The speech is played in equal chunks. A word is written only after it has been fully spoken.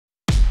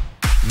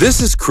This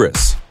is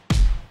Chris.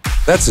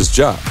 That's his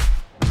job.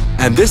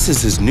 And this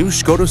is his new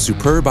Škoda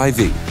Superb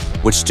IV,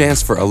 which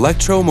stands for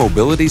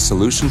Electro-Mobility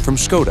Solution from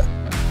Škoda.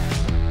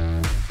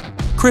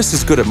 Chris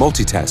is good at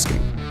multitasking.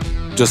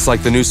 Just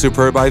like the new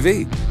Superb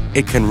IV,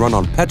 it can run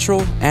on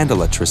petrol and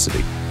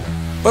electricity.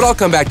 But I'll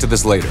come back to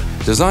this later.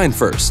 Design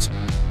first.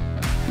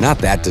 Not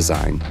that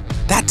design.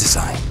 That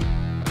design.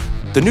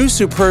 The new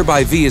Superb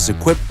IV is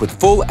equipped with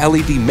full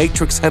LED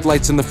matrix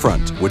headlights in the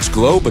front, which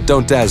glow but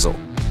don't dazzle.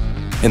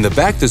 In the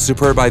back, the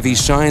Superb IV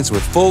shines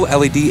with full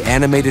LED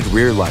animated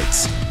rear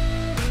lights.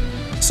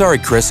 Sorry,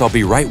 Chris, I'll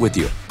be right with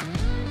you.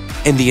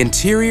 In the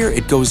interior,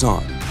 it goes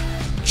on.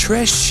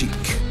 Très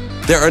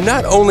chic. There are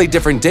not only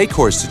different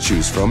decors to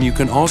choose from, you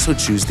can also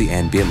choose the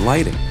ambient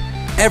lighting.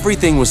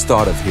 Everything was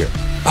thought of here.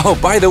 Oh,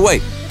 by the way,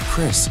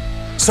 Chris.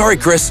 Sorry,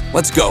 Chris,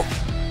 let's go.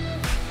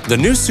 The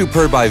new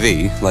Superb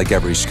IV, like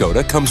every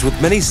Škoda, comes with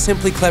many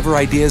simply clever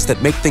ideas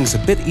that make things a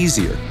bit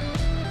easier.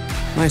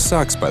 Nice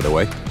socks, by the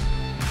way.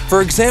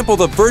 For example,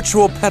 the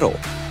virtual pedal.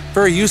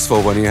 Very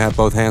useful when you have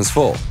both hands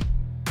full.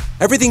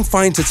 Everything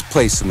finds its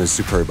place in the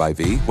Superb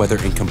IV, whether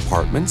in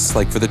compartments,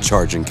 like for the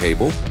charging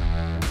cable,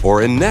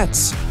 or in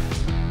nets.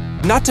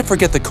 Not to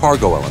forget the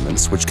cargo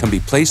elements, which can be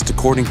placed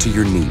according to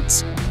your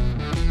needs.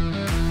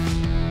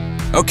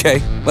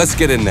 Okay, let's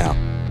get in now.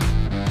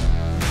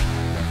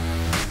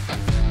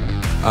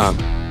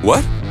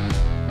 What?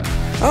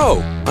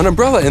 Oh, an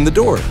umbrella in the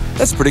door.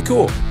 That's pretty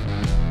cool.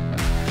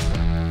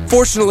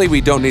 Fortunately,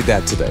 we don't need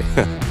that today.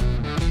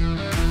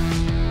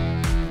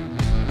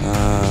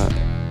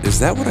 Is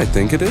that what I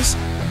think it is?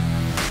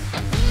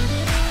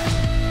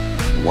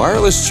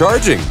 Wireless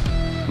charging.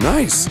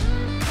 Nice.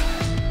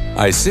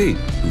 I see.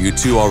 You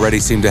two already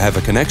seem to have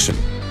a connection.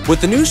 With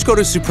the new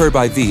Škoda Superb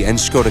IV and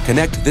Škoda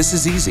Connect, this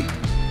is easy.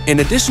 In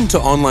addition to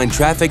online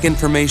traffic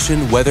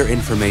information, weather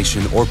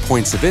information, or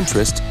points of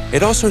interest,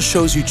 it also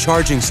shows you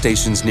charging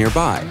stations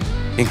nearby,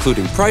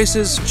 including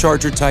prices,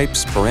 charger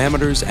types,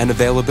 parameters, and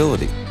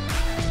availability.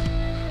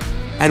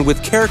 And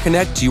with Care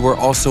Connect, you are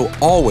also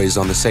always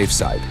on the safe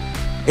side.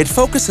 It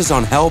focuses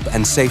on help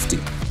and safety,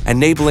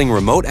 enabling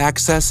remote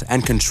access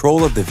and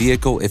control of the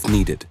vehicle if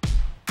needed.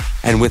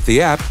 And with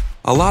the app,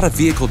 a lot of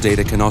vehicle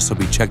data can also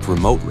be checked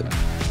remotely,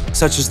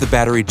 such as the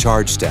battery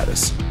charge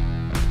status.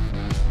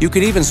 You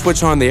can even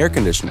switch on the air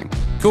conditioning.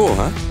 Cool,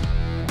 huh?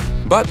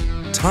 But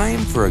time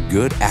for a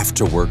good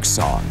after-work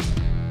song.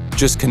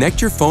 Just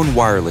connect your phone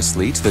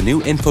wirelessly to the new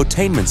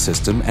infotainment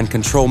system and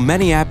control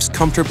many apps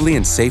comfortably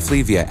and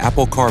safely via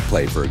Apple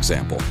CarPlay, for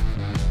example.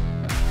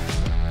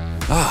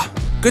 Ah,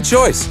 good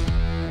choice.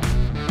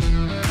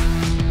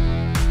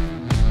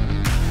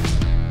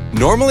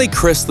 Normally,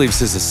 Chris leaves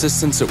his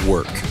assistants at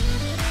work.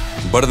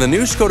 But in the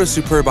new Škoda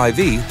Superb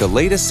IV, the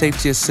latest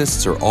safety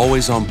assists are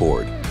always on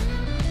board.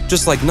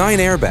 Just like 9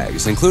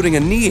 airbags, including a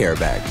knee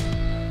airbag.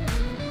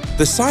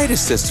 The side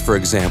assist, for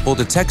example,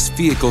 detects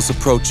vehicles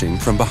approaching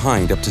from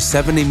behind up to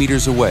 70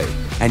 meters away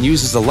and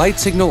uses a light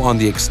signal on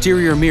the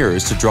exterior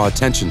mirrors to draw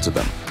attention to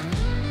them.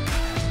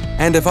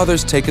 And if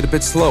others take it a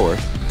bit slower,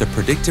 the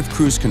predictive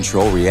cruise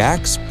control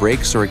reacts,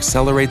 brakes, or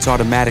accelerates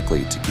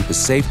automatically to keep a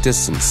safe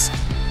distance.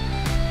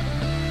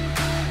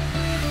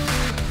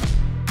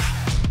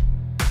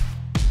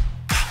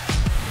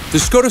 The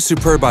Škoda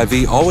Superb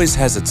IV always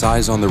has its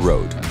eyes on the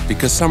road,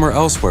 because some are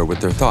elsewhere with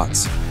their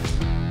thoughts.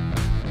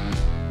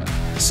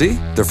 See,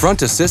 the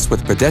front assist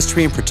with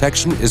pedestrian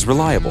protection is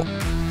reliable.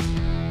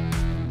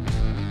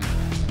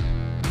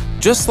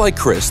 Just like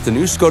Chris, the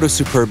new Škoda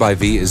Superb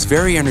IV is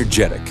very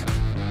energetic.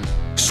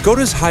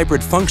 Škoda's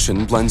hybrid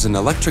function blends an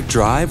electric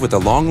drive with the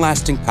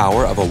long-lasting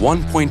power of a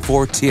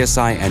 1.4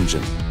 TSI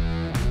engine.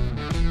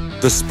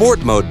 The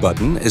Sport Mode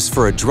button is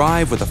for a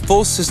drive with a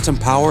full system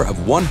power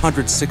of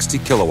 160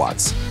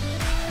 kilowatts.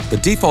 The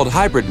default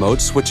hybrid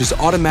mode switches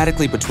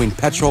automatically between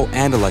petrol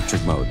and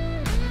electric mode.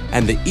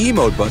 And the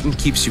E-mode button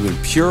keeps you in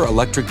pure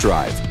electric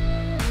drive.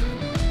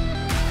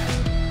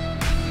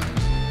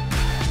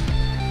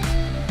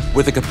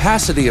 With a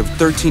capacity of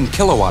 13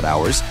 kilowatt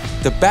hours,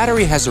 the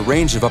battery has a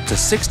range of up to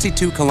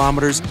 62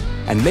 kilometers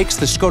and makes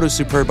the Škoda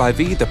Superb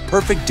IV the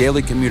perfect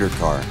daily commuter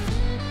car.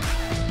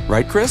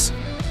 Right, Chris?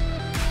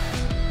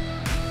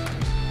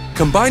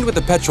 Combined with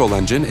the petrol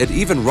engine, it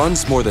even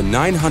runs more than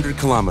 900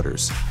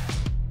 kilometers.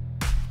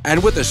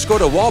 And with the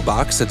Škoda wall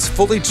box, it's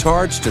fully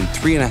charged in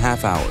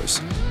 3.5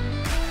 hours.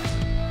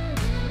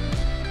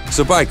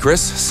 So bye,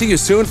 Chris. See you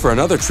soon for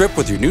another trip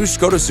with your new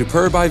Škoda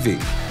Superb IV.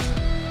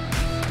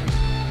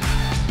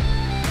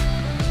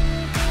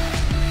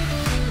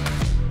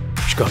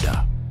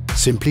 Škoda.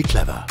 Simply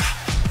clever.